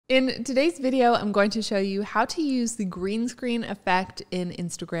In today's video, I'm going to show you how to use the green screen effect in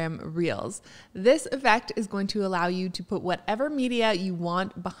Instagram Reels. This effect is going to allow you to put whatever media you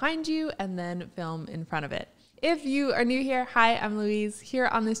want behind you and then film in front of it. If you are new here, hi, I'm Louise. Here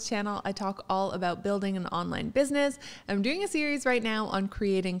on this channel, I talk all about building an online business. I'm doing a series right now on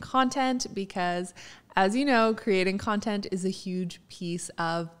creating content because, as you know, creating content is a huge piece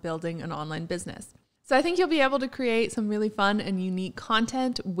of building an online business. So I think you'll be able to create some really fun and unique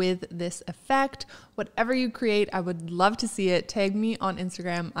content with this effect. Whatever you create, I would love to see it. Tag me on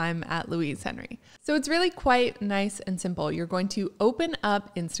Instagram. I'm at Louise Henry. So it's really quite nice and simple. You're going to open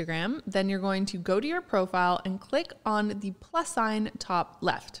up Instagram, then you're going to go to your profile and click on the plus sign top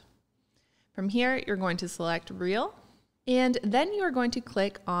left. From here, you're going to select Reel, and then you are going to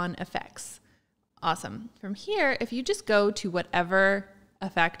click on Effects. Awesome. From here, if you just go to whatever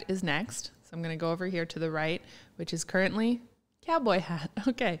effect is next, so I'm going to go over here to the right, which is currently cowboy hat.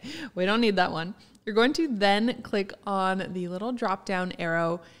 Okay, we don't need that one. You're going to then click on the little drop down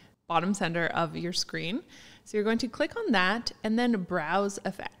arrow bottom center of your screen. So you're going to click on that and then browse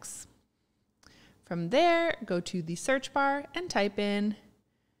effects. From there, go to the search bar and type in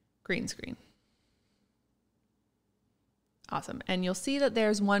green screen. Awesome. And you'll see that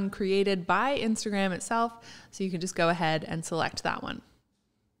there's one created by Instagram itself. So you can just go ahead and select that one.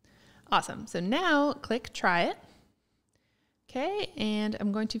 Awesome. So now click try it. Okay. And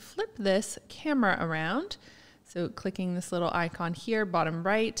I'm going to flip this camera around. So clicking this little icon here, bottom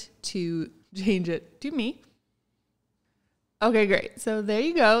right, to change it to me. Okay, great. So there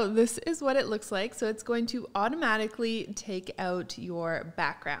you go. This is what it looks like. So it's going to automatically take out your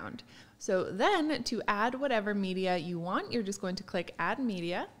background. So then to add whatever media you want, you're just going to click add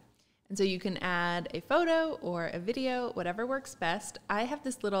media. And so you can add a photo or a video, whatever works best. I have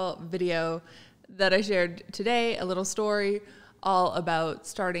this little video that I shared today, a little story all about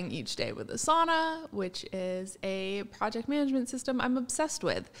starting each day with Asana, which is a project management system I'm obsessed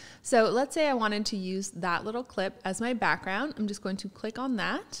with. So let's say I wanted to use that little clip as my background. I'm just going to click on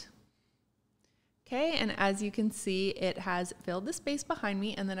that. Okay, and as you can see, it has filled the space behind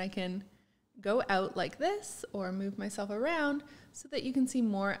me, and then I can go out like this or move myself around so that you can see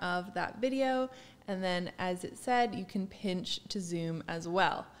more of that video. And then as it said, you can pinch to zoom as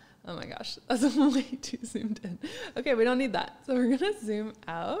well. Oh my gosh, that's way too zoomed in. Okay, we don't need that. So we're gonna zoom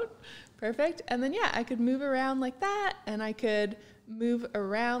out. Perfect. And then yeah, I could move around like that, and I could move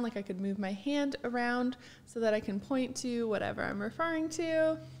around, like I could move my hand around so that I can point to whatever I'm referring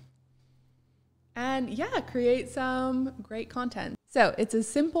to. And yeah, create some great content. So it's as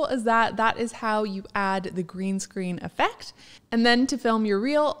simple as that. That is how you add the green screen effect. And then to film your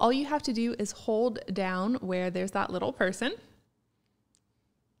reel, all you have to do is hold down where there's that little person.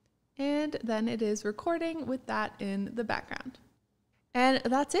 And then it is recording with that in the background. And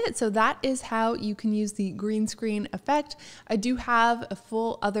that's it. So that is how you can use the green screen effect. I do have a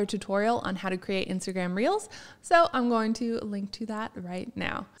full other tutorial on how to create Instagram Reels, so I'm going to link to that right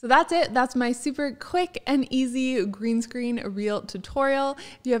now. So that's it. That's my super quick and easy green screen reel tutorial.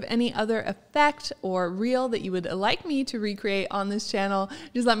 If you have any other effect or reel that you would like me to recreate on this channel,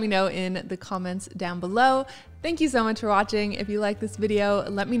 just let me know in the comments down below. Thank you so much for watching. If you like this video,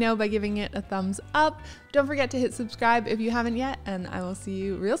 let me know by giving it a thumbs up. Don't forget to hit subscribe if you haven't yet, and I will see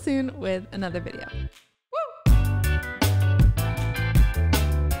you real soon with another video.